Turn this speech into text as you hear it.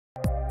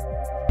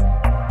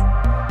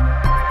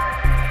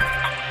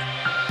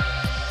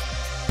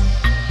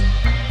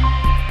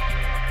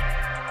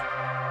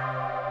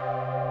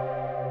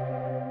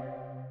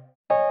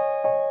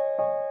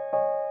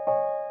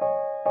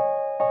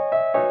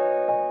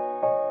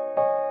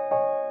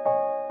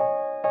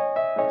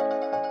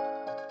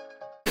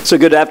So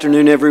good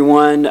afternoon,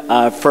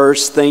 everyone.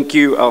 First, thank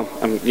you.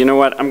 You know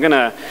what? I'm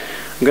gonna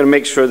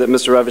make sure that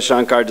Mr.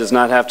 Ravishankar does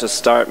not have to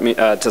stop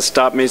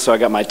me. So I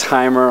got my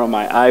timer on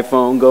my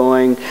iPhone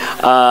going.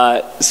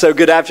 So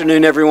good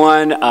afternoon,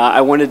 everyone.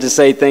 I wanted to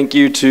say thank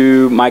you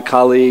to my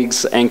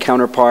colleagues and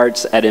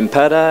counterparts at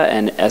IMPEDA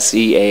and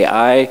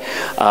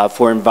SEAI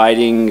for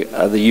inviting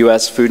the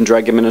U.S. Food and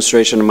Drug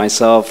Administration and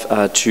myself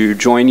to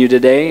join you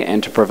today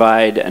and to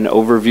provide an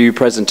overview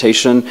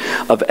presentation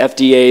of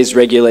FDA's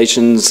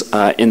regulations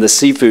in the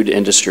seafood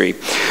industry.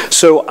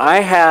 So I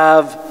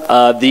have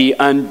the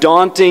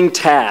undaunting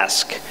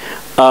task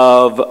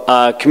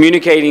of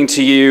communicating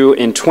to you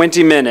in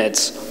 20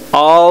 minutes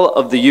all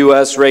of the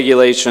U.S.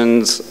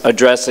 regulations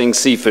addressing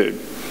seafood.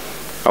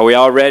 Are we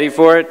all ready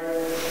for it?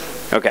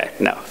 Okay,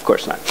 no, of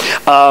course not.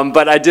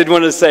 But I did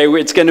want to say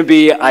it's going to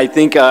be, I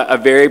think, a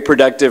very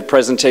productive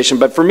presentation.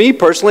 But for me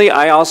personally,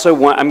 I'm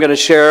going to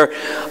share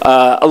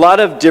a lot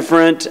of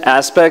different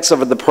aspects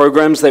of the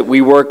programs that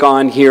we work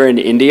on here in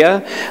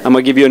India. I'm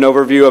going to give you an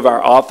overview of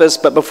our office.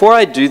 But before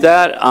I do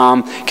that,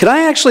 can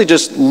I actually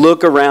just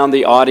look around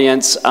the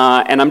audience?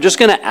 And I'm just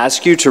going to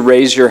ask you to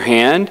raise your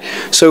hand.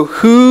 So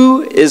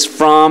who is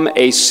from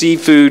a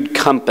seafood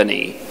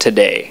company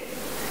today?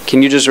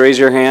 Can you just raise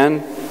your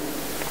hand?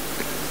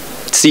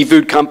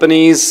 Seafood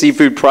companies,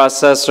 seafood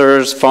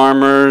processors,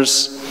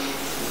 farmers.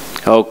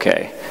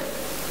 Okay.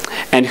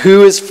 And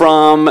who is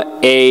from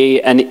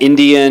an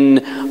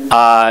Indian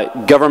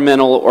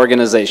governmental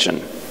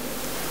organization?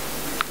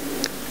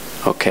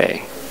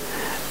 Okay.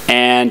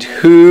 And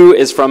who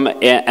is from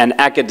an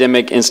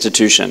academic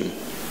institution?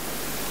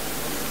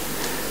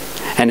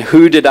 And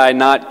who did I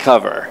not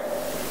cover?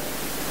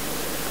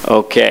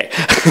 Okay.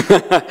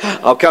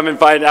 I'll come and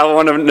find out. I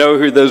want to know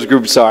who those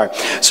groups are.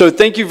 So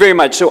thank you very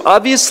much. So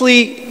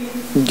obviously,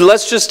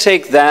 let's just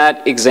take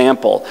that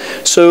example.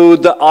 So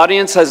the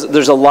audience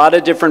there's a lot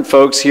of different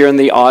folks here in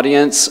the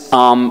audience.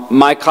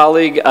 My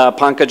colleague,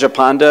 Pankaj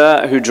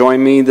Panda, who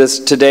joined me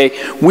today,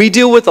 we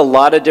deal with a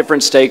lot of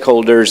different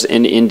stakeholders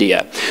in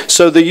India.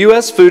 So the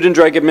U.S. Food and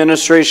Drug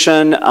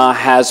Administration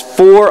has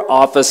 4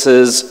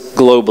 offices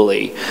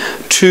globally.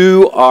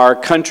 2 are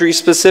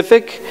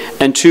country-specific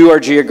and 2 are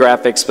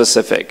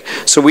geographic-specific.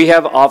 So we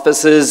have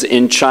offices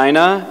in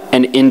China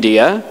and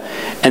India,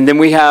 and then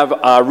we have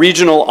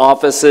regional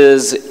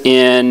offices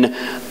in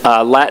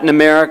Latin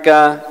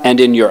America and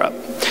in Europe.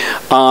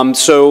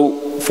 So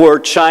for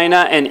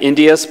China and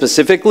India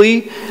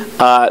specifically,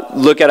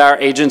 look at our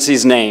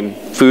agency's name,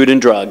 Food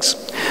and Drugs.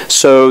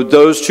 So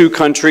those 2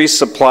 countries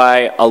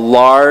supply a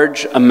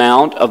large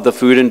amount of the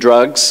food and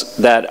drugs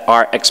that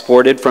are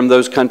exported from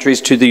those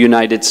countries to the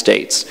United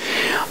States.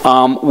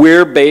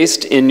 We're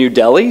based in New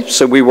Delhi,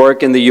 so we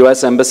work in the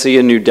U.S. Embassy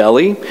in New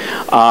Delhi.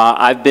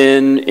 I've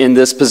been in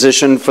this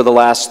position for the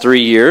last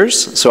 3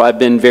 years, so I've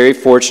been very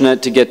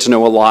fortunate to get to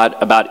know a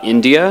lot about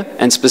India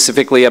and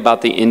specifically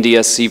about the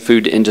India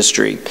seafood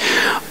industry.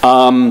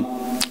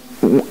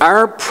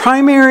 Our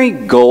primary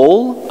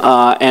goal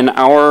and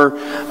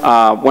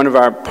one of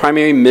our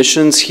primary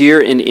missions here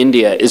in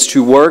India is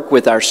to work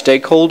with our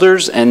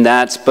stakeholders, and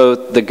that's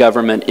both the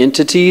government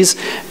entities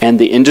and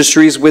the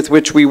industries with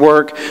which we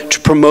work, to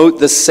promote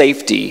the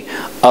safety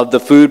of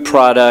the food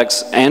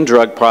products and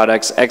drug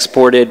products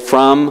exported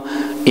from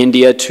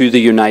India to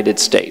the United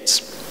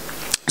States.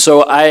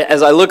 So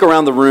as I look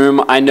around the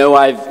room, I know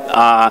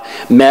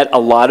I've met a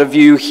lot of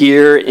you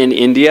here in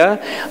India.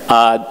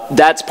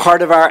 That's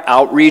part of our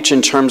outreach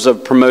in terms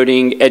of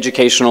promoting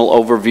educational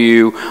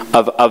overview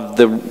of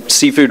the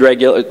seafood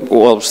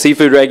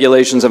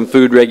regulations and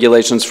food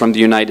regulations from the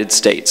United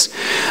States.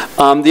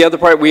 The other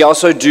part, we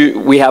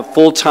have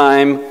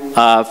full-time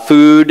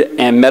food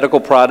and medical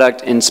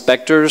product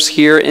inspectors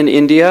here in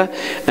India,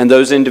 and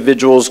those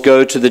individuals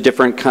go to the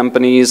different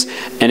companies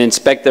and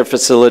inspect their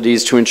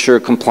facilities to ensure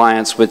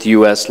compliance with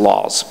U.S.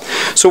 laws.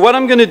 So what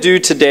I'm going to do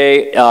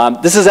today,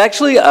 this is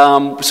actually,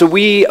 so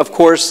we, of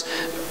course,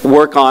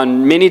 work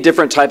on many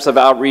different types of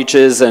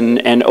outreaches and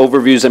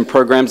overviews and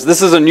programs.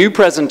 This is a new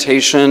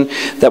presentation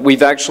that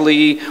we've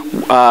actually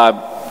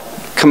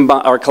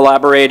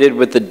collaborated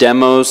with the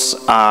Demos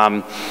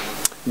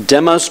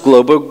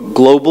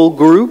Global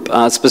Group,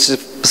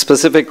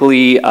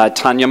 specifically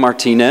Tanya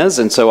Martinez,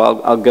 and so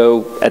I'll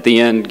go at the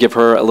end, give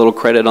her a little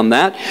credit on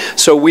that.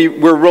 So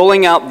we're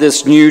rolling out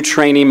this new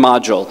training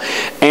module,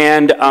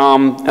 and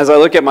as I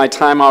look at my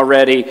time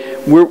already,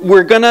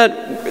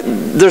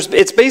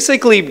 it's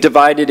basically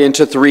divided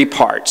into 3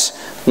 parts.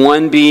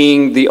 1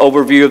 being the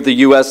overview of the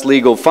U.S.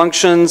 legal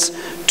functions,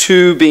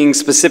 2 being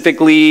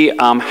specifically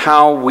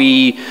how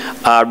we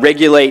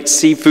regulate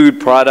seafood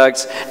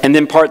products, and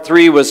then part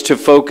 3 was to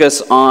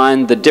focus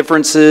on the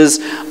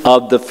differences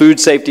of the Food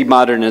Safety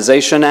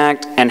Modernization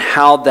Act and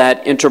how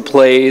that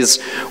interplays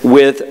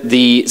with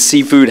the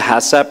seafood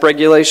HACCP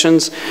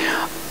regulations.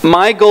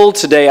 My goal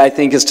today, I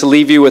think, is to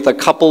leave you with a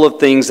couple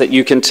of things that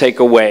you can take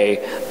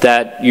away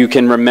that you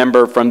can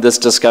remember from this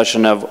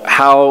discussion of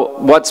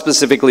what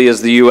specifically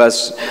is the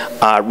U.S.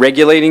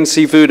 regulating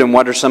seafood and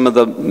what are some of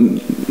the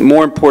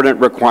more important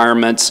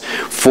requirements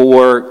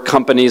for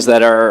companies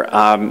that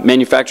are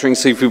manufacturing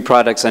seafood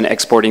products and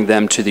exporting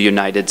them to the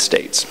United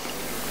States.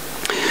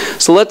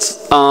 So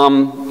let's,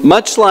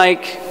 much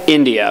like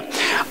India,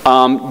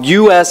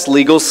 U.S.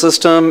 legal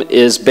system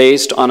is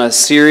based on a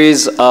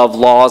series of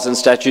laws and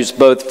statutes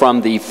both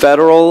from the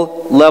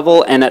federal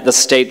level and at the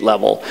state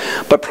level.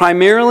 But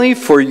primarily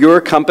for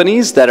your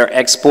companies that are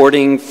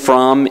exporting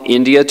from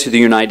India to the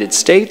United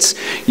States,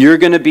 you're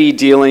going to be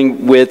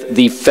dealing with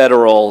the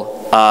federal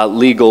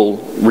legal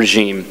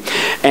regime.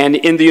 And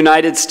in the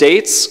United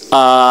States,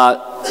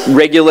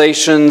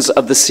 regulations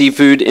of the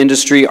seafood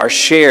industry are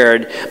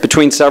shared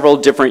between several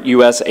different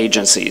U.S.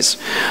 agencies.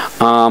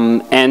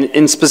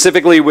 And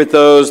specifically with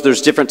those,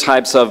 there's different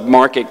types of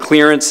market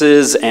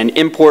clearances and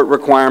import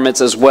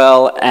requirements, as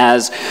well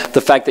as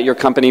the fact that your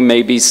company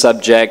may be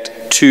subject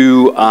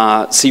to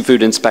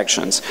seafood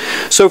inspections.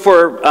 So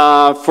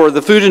for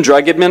the Food and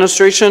Drug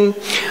Administration,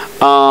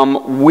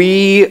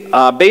 we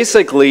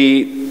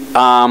basically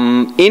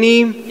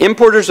any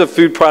importers of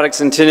food products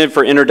intended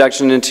for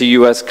introduction into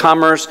U.S.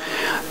 commerce,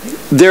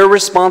 they're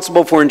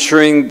responsible for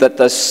ensuring that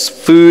the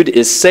food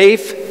is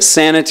safe,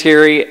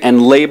 sanitary,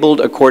 and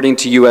labeled according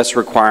to U.S.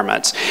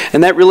 requirements.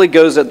 And that really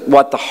goes at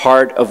the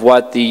heart of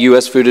what the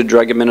U.S. Food and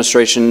Drug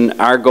Administration,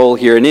 our goal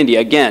here in India.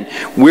 Again,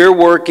 we're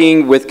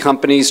working with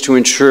companies to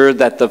ensure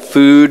that the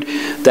food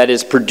that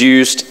is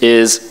produced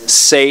is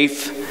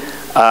safe,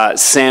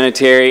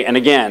 sanitary, and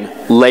again,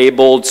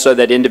 labeled so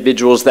that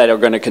individuals that are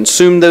going to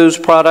consume those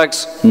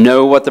products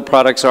know what the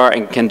products are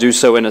and can do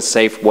so in a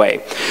safe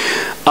way.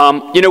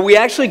 You know, we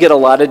actually get a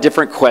lot of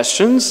different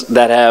questions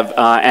that have,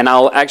 and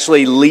I'll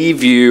actually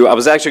leave you, I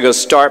was actually going to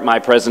start my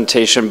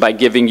presentation by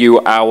giving you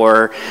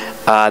our,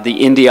 the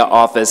India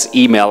office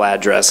email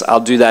address. I'll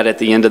do that at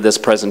the end of this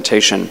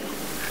presentation.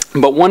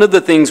 But one of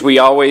the things we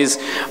always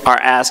are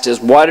asked is,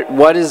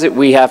 what is it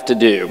we have to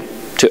do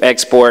to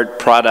export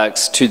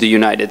products to the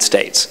United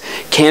States?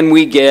 Can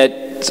we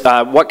get,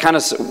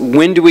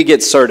 when do we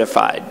get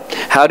certified?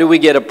 How do we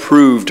get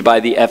approved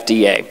by the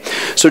FDA?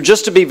 So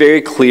just to be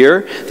very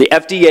clear, the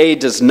FDA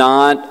does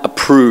not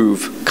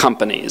approve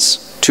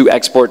companies to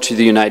export to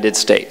the United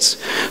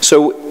States.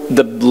 So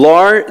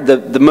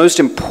the most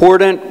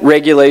important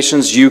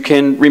regulations you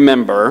can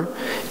remember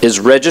is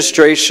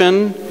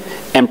registration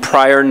and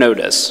prior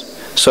notice.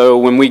 So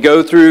when we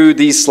go through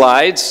these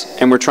slides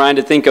and we're trying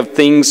to think of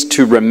things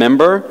to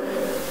remember,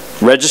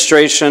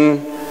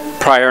 registration,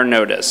 prior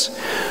notice.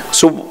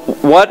 So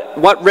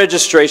what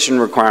registration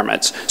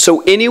requirements?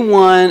 So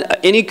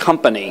any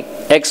company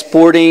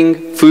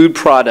exporting food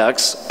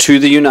products to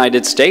the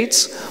United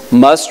States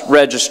must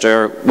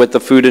register with the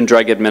Food and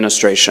Drug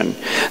Administration.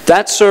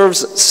 That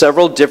serves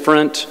several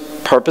different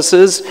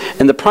purposes,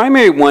 and the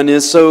primary one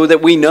is so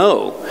that we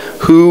know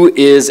who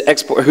is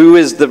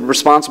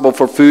responsible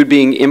for food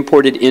being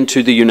imported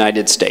into the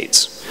United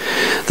States.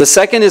 The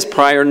second is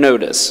prior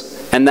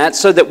notice, and that's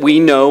so that we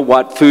know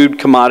what food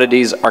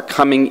commodities are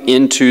coming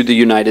into the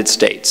United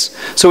States.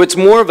 So it's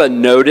more of a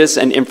notice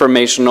and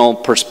informational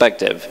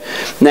perspective.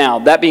 Now,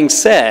 that being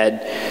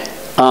said,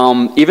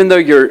 even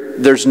though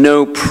there's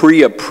no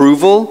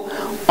pre-approval,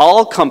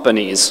 all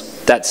companies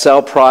that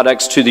sell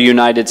products to the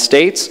United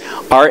States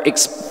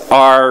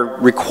are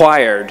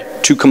required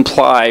to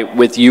comply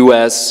with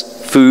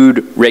U.S.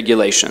 food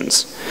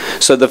regulations.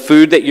 So the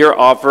food that you're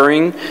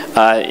offering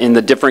in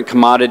the different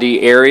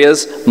commodity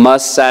areas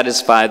must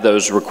satisfy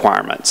those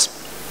requirements.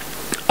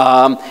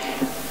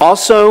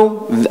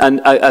 Also,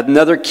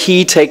 another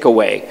key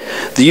takeaway,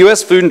 the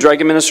U.S. Food and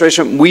Drug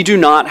Administration, we do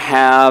not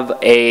have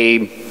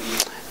a,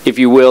 if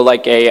you will,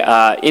 like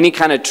any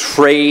kind of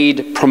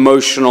trade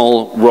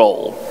promotional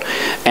role.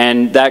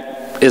 And that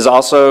is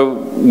also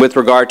with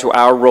regard to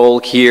our role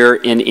here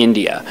in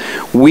India.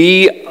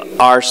 We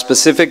are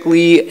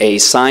specifically a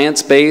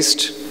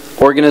science-based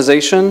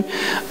organization.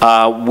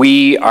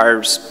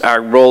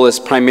 Our role is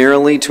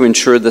primarily to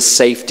ensure the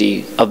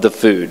safety of the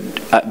food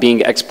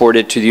being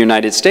exported to the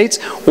United States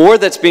or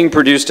that's being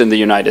produced in the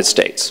United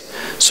States.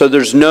 So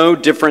there's no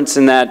difference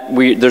in that.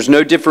 There's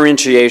no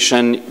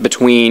differentiation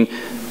between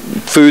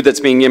food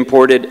that's being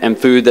imported and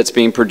food that's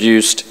being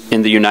produced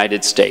in the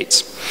United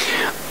States.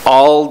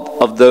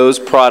 All of those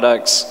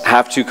products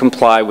have to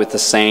comply with the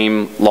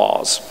same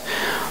laws.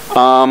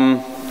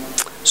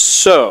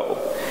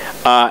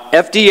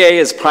 FDA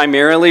is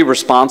primarily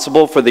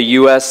responsible for the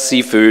U.S.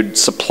 seafood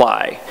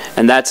supply,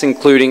 and that's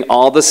including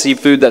all the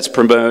seafood that's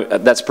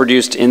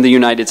produced in the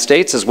United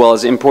States as well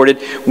as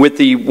imported, with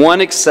the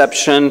one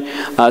exception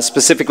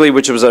specifically,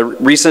 which was a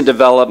recent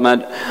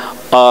development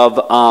of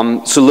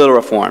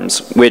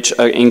solidariforms, which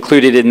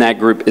included in that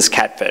group is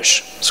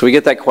catfish. So we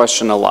get that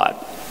question a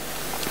lot.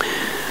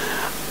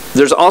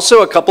 There's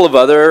also a couple of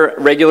other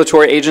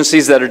regulatory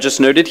agencies that are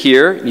just noted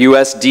here,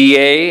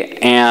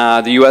 USDA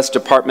and the U.S.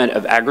 Department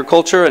of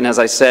Agriculture, and as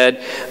I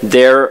said,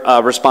 they're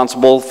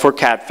responsible for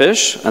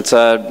catfish. That's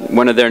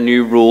one of their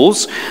new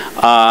rules,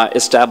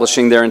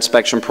 establishing their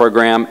inspection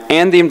program,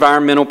 and the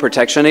Environmental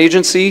Protection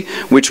Agency,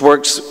 which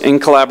works in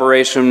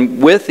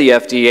collaboration with the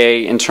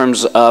FDA in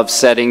terms of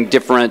setting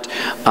different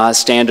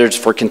standards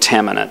for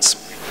contaminants.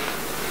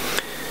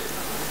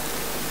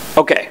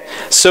 Okay,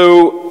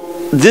 so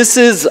this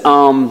is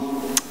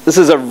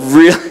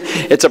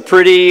it's a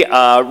pretty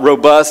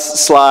robust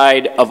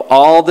slide of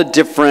all the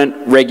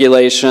different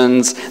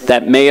regulations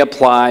that may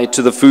apply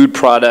to the food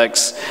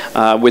products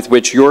with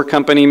which your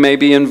company may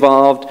be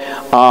involved.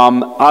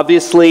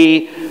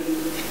 Obviously,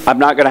 I'm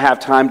not going to have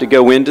time to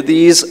go into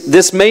these.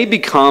 This may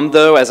become,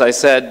 though, as I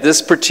said,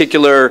 this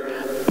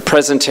particular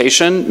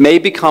presentation may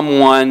become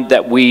one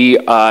that we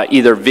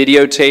either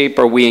videotape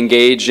or we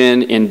engage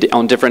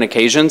on different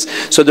occasions.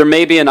 So there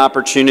may be an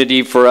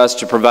opportunity for us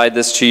to provide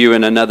this to you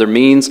in another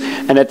means.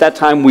 And at that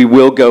time, we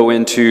will go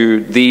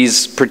into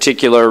these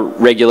particular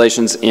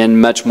regulations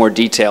in much more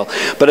detail.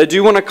 But I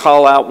do want to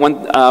call out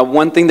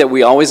one thing that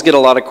we always get a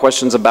lot of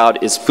questions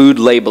about is food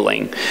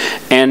labeling.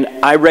 And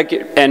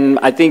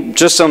I think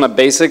just on a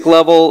basic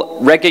level,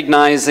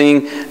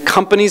 recognizing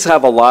companies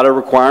have a lot of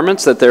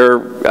requirements that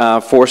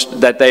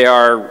they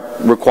are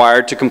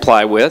required to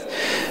comply with.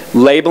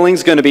 Labeling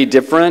is going to be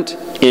different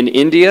in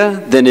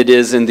India than it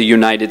is in the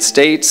United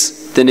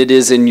States, than it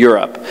is in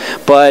Europe.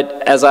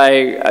 But as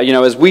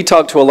as we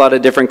talk to a lot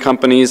of different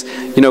companies,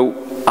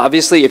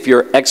 obviously if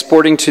you're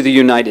exporting to the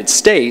United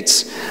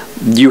States,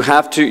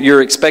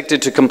 you're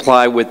expected to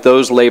comply with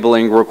those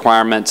labeling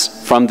requirements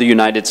from the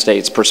United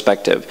States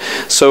perspective.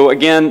 So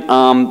again,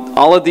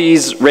 all of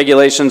these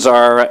regulations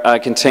are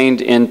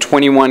contained in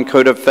 21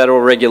 Code of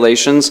Federal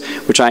Regulations,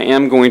 which I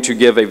am going to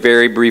give a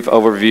very brief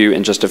overview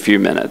in just a few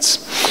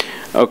minutes.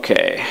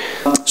 Okay,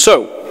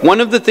 so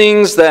one of the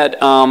things that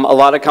a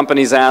lot of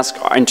companies ask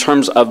in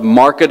terms of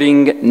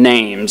marketing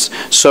names.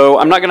 So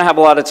I'm not going to have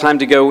a lot of time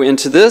to go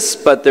into this,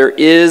 but there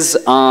is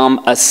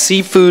a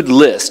seafood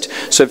list.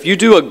 So if you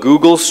do a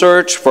Google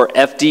search for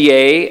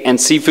FDA and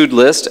seafood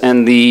list,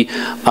 and the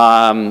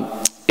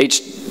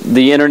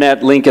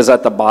internet link is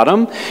at the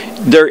bottom,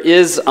 there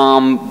is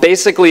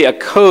basically a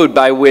code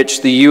by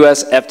which the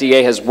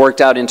USFDA has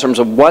worked out in terms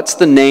of what's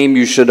the name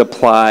you should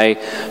apply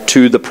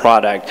to the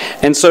product.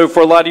 And so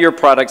for a lot of your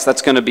products,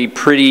 that's going to be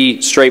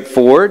pretty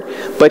straightforward.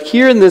 But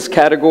here in this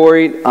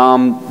category,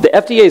 the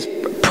FDA's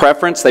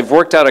preference, they've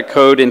worked out a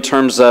code in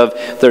terms of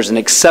there's an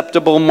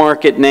acceptable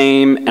market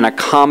name and a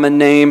common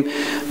name.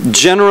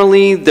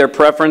 Generally, their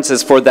preference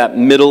is for that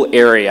middle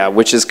area,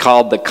 which is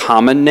called the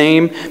common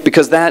name,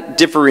 because that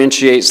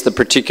differentiates the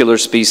particular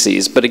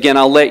species. But again,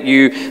 I'll let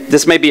you,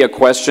 this may be a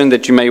question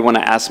that you may want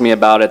to ask me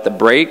about at the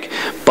break,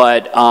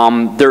 but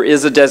there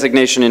is a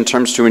designation in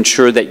terms to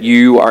ensure that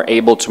you are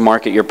able to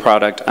market your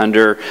product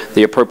under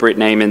the appropriate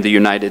name in the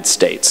United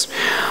States.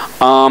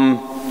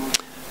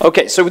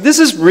 Okay, so this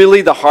is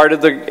really the heart of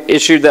the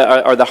issue,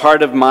 or the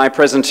heart of my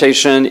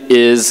presentation,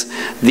 is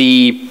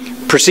the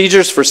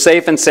procedures for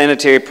safe and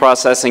sanitary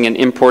processing and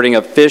importing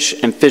of fish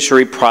and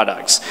fishery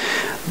products.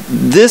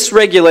 This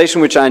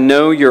regulation, which I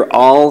know you're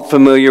all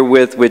familiar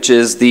with, which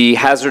is the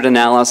hazard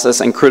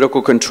analysis and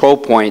critical control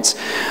points,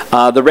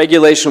 the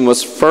regulation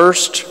was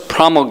first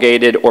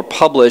promulgated or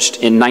published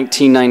in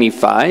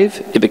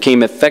 1995. It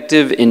became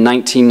effective in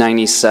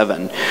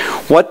 1997.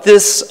 What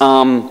this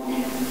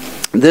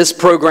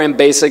program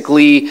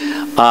basically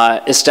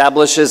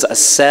establishes a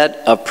set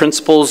of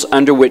principles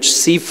under which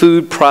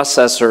seafood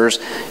processors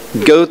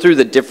go through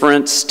the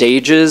different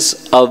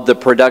stages of the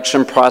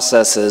production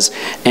processes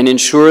and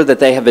ensure that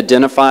they have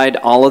identified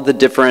all of the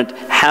different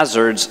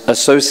hazards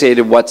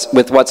associated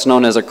with what's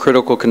known as a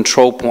critical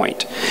control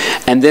point.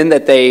 And then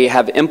that they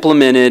have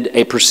implemented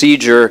a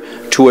procedure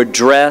to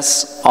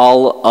address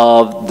all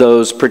of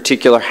those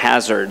particular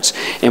hazards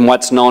in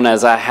what's known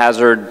as a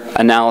hazard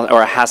analysis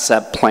or a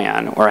HACCP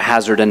plan, or a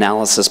hazard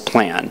analysis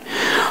plan.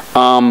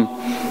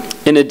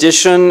 In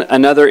addition,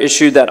 another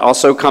issue that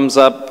also comes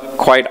up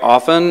quite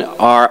often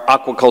are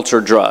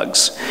aquaculture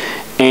drugs.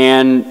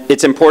 And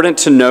it's important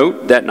to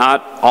note that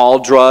not all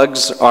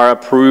drugs are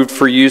approved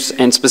for use,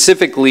 and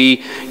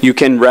specifically you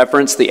can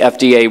reference the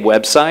FDA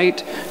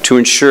website to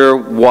ensure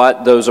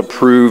what those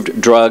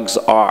approved drugs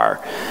are.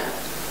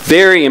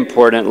 Very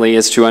importantly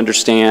is to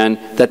understand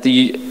that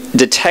the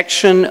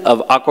detection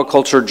of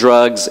aquaculture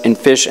drugs in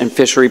fish and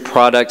fishery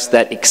products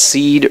that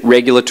exceed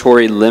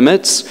regulatory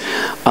limits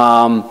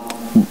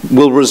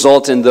will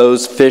result in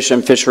those fish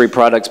and fishery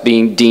products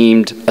being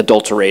deemed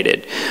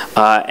adulterated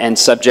and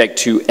subject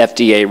to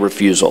FDA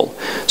refusal.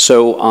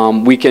 So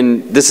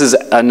this is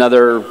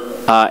another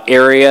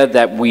area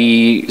that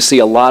we see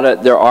a lot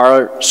of. There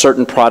are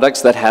certain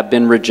products that have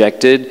been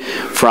rejected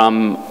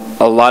from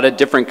a lot of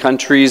different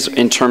countries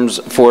in terms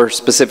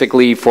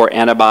specifically for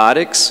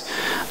antibiotics.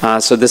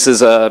 So this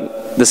is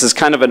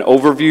kind of an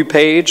overview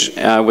page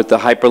with the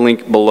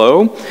hyperlink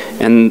below,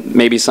 and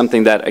maybe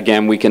something that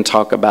again we can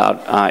talk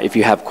about if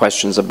you have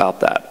questions about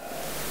that.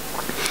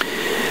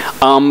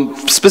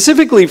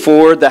 Specifically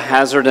for the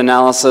hazard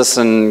analysis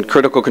and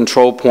critical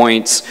control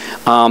points,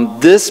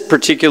 this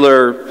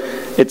particular,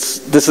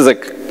 this is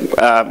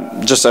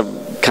just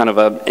a kind of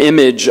an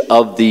image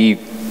of the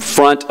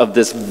front of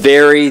this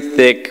very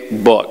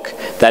thick book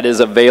that is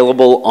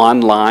available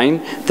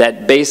online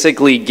that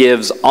basically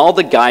gives all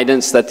the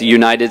guidance that the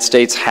United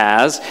States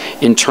has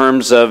in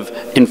terms of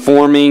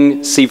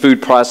informing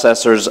seafood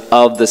processors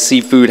of the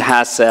seafood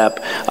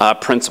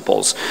HACCP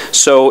principles.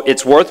 So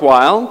it's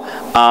worthwhile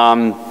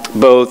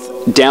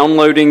both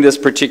downloading this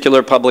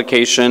particular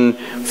publication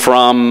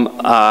from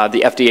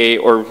the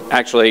FDA, or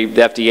actually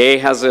the FDA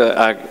has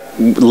a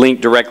link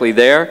directly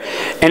there.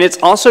 And it's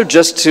also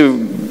just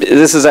to,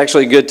 this is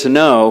actually good to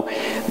know,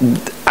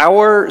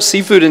 our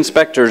seafood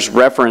inspectors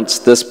reference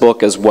this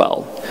book as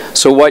well.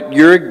 So what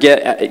you're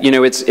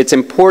it's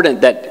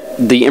important that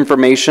the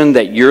information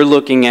that you're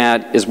looking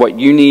at is what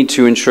you need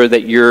to ensure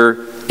that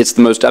it's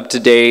the most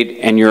up-to-date,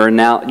 and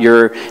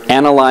you're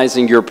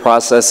analyzing your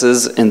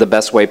processes in the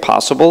best way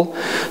possible.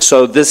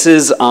 So this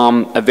is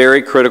a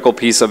very critical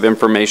piece of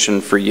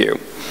information for you.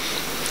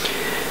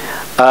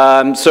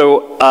 This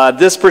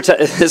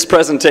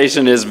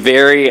presentation is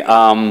very,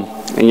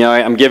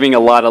 I'm giving a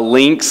lot of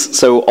links,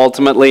 so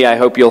ultimately I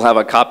hope you'll have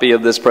a copy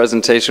of this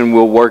presentation.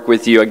 We'll work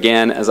with you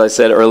again, as I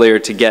said earlier,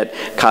 to get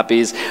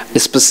copies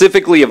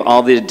specifically of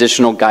all the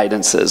additional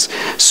guidances.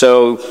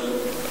 So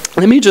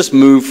let me just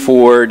move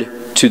forward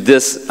to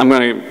this. I'm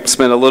going to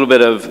spend a little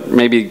bit of,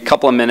 maybe a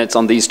couple of minutes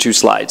on these two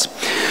slides.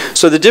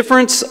 So the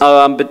difference,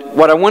 but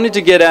what I wanted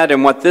to get at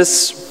and what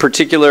this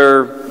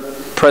particular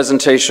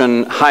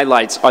presentation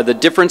highlights are the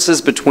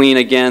differences between,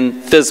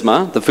 again,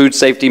 FSMA, the Food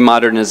Safety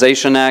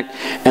Modernization Act,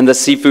 and the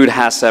Seafood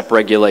HACCP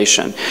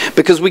regulation.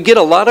 Because we get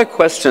a lot of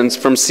questions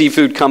from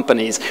seafood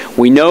companies.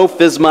 We know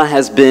FSMA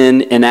has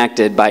been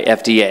enacted by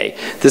FDA.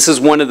 This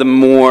is one of the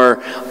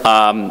more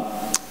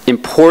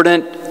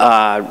important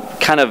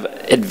kind of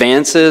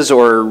advances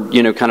or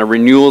kind of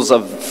renewals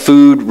of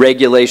food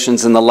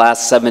regulations in the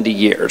last 70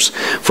 years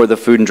for the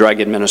Food and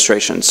Drug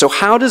Administration. So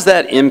how does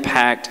that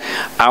impact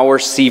our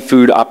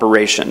seafood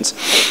operations?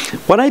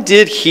 What I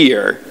did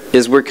here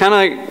is we're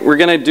going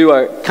to do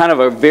a kind of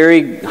a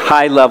very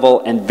high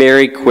level and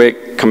very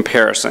quick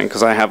comparison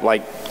because I have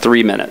like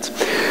 3 minutes.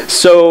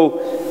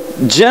 So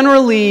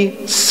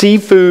generally,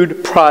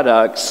 seafood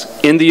products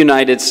in the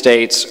United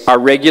States are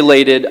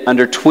regulated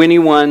under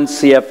 21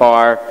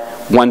 CFR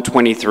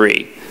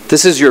 123.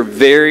 This is your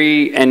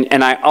very,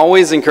 and I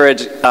always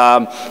encourage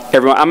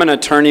everyone, I'm an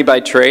attorney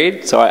by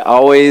trade, so I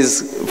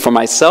always, for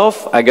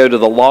myself, I go to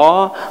the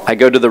law, I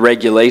go to the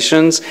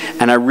regulations,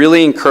 and I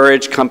really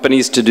encourage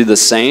companies to do the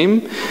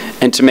same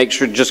and to make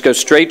sure, just go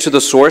straight to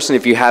the source, and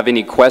if you have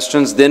any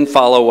questions, then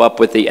follow up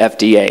with the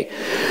FDA.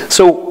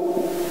 So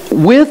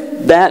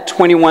with that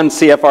 21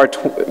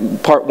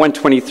 CFR Part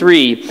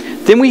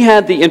 123, then we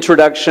had the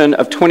introduction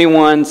of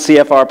 21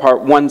 CFR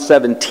Part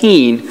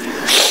 117,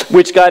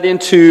 which got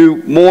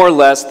into more or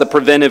less the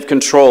preventive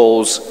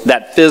controls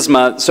that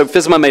FSMA, so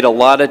FSMA made a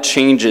lot of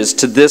changes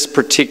to this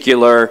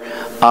particular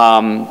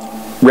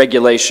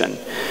regulation.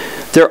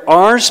 There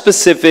are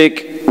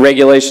specific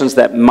regulations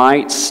that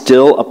might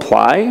still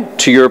apply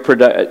to your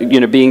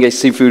being a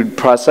seafood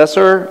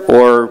processor,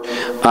 or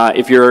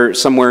if you're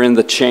somewhere in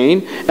the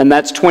chain, and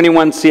that's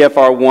 21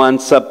 CFR 1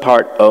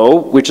 subpart O,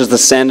 which is the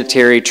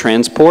sanitary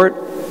transport,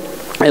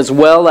 as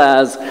well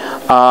as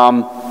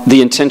the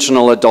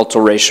intentional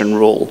adulteration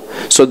rule.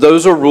 So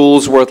those are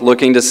rules worth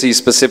looking to see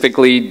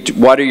specifically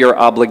what are your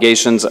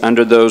obligations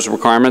under those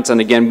requirements, and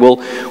again we'll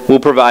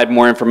provide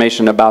more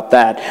information about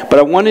that. But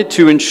I wanted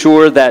to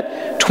ensure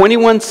that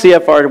 21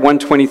 CFR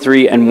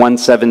 123 and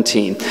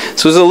 117.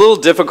 So it's a little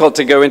difficult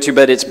to go into,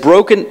 but it's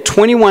broken.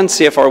 21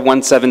 CFR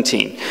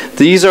 117.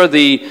 These are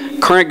the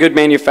current good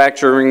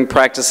manufacturing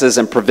practices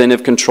and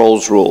preventive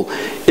controls rule,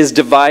 is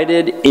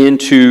divided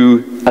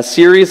into a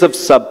series of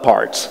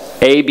subparts,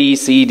 A, B,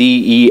 C,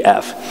 D, E,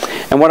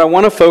 F. And what I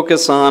want to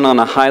focus on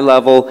a high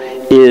level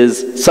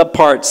is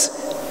subparts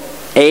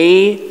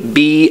A,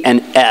 B,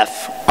 and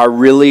F are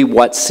really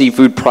what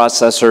seafood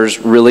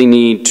processors really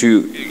need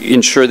to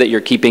ensure that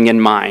you're keeping in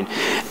mind.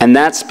 And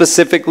that's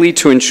specifically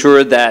to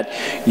ensure that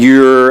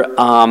your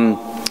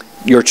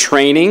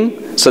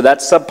training, so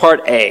that's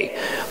subpart A,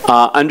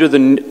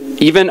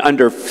 even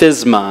under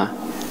FSMA,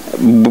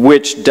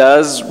 which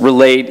does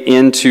relate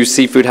into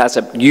seafood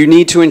HACCP, you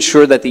need to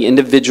ensure that the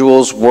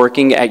individuals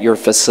working at your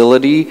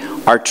facility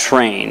are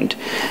trained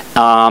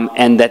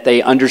and that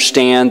they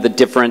understand the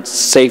different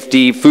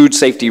food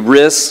safety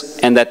risks,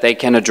 and that they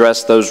can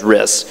address those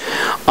risks.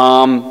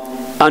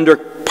 Under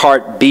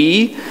Part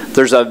B,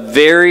 there's a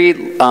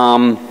very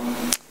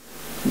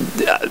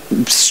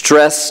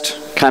stressed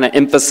kind of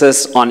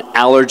emphasis on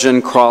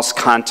allergen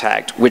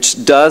cross-contact,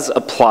 which does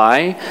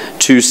apply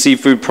to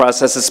seafood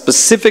processes,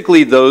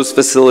 specifically those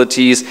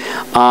facilities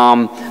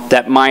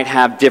that might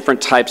have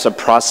different types of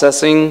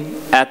processing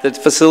at the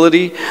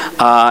facility.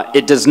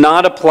 It does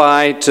not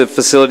apply to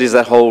facilities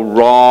that hold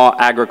raw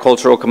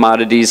agricultural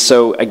commodities,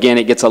 so again,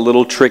 it gets a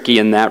little tricky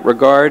in that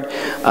regard.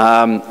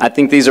 I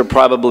think these are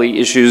probably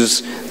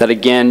issues that,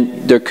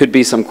 again, there could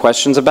be some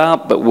questions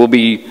about, but we'll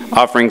be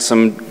offering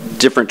some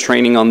different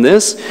training on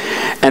this.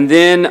 And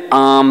then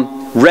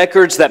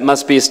records that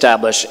must be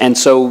established. And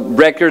so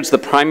records, the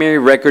primary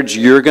records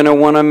you're going to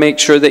want to make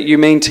sure that you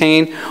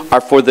maintain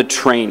are for the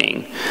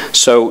training.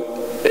 So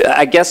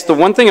I guess the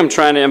one thing I'm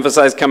trying to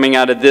emphasize coming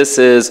out of this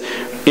is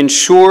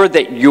ensure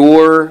that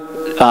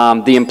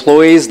the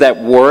employees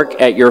that work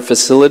at your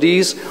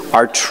facilities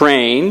are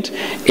trained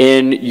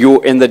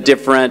in the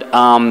different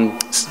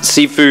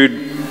seafood,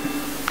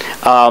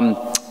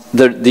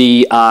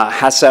 the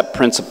HACCP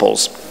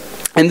principles.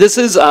 And this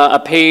is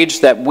a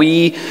page that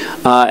we,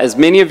 as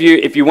many of you,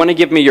 if you want to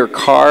give me your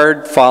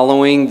card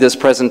following this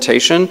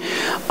presentation,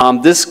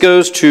 this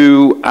goes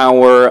to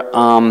our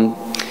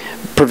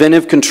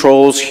preventive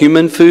controls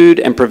human food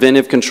and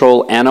preventive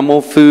control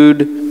animal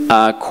food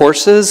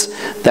courses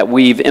that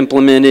we've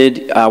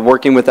implemented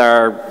working with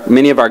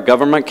many of our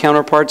government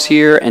counterparts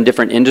here and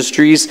different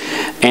industries.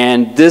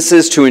 And this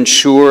is to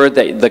ensure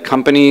that the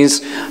companies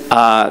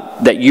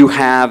that you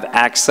have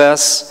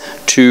access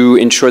to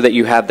ensure that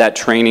you have that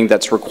training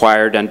that's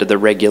required under the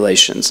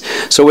regulations.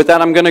 So with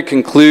that, I'm going to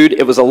conclude.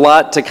 It was a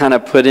lot to kind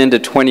of put into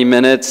 20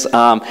 minutes.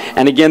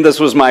 And again, this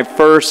was my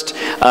first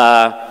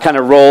kind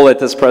of role at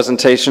this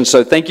presentation.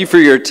 So thank you for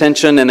your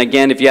attention. And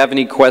again, if you have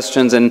any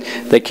questions and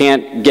they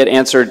can't get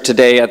answered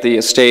today at the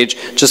stage,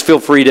 just feel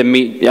free to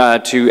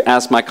to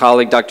ask my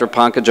colleague, Dr.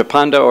 Pankaj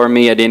Panda, or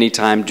me at any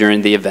time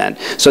during the event.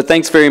 So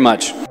thanks very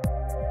much.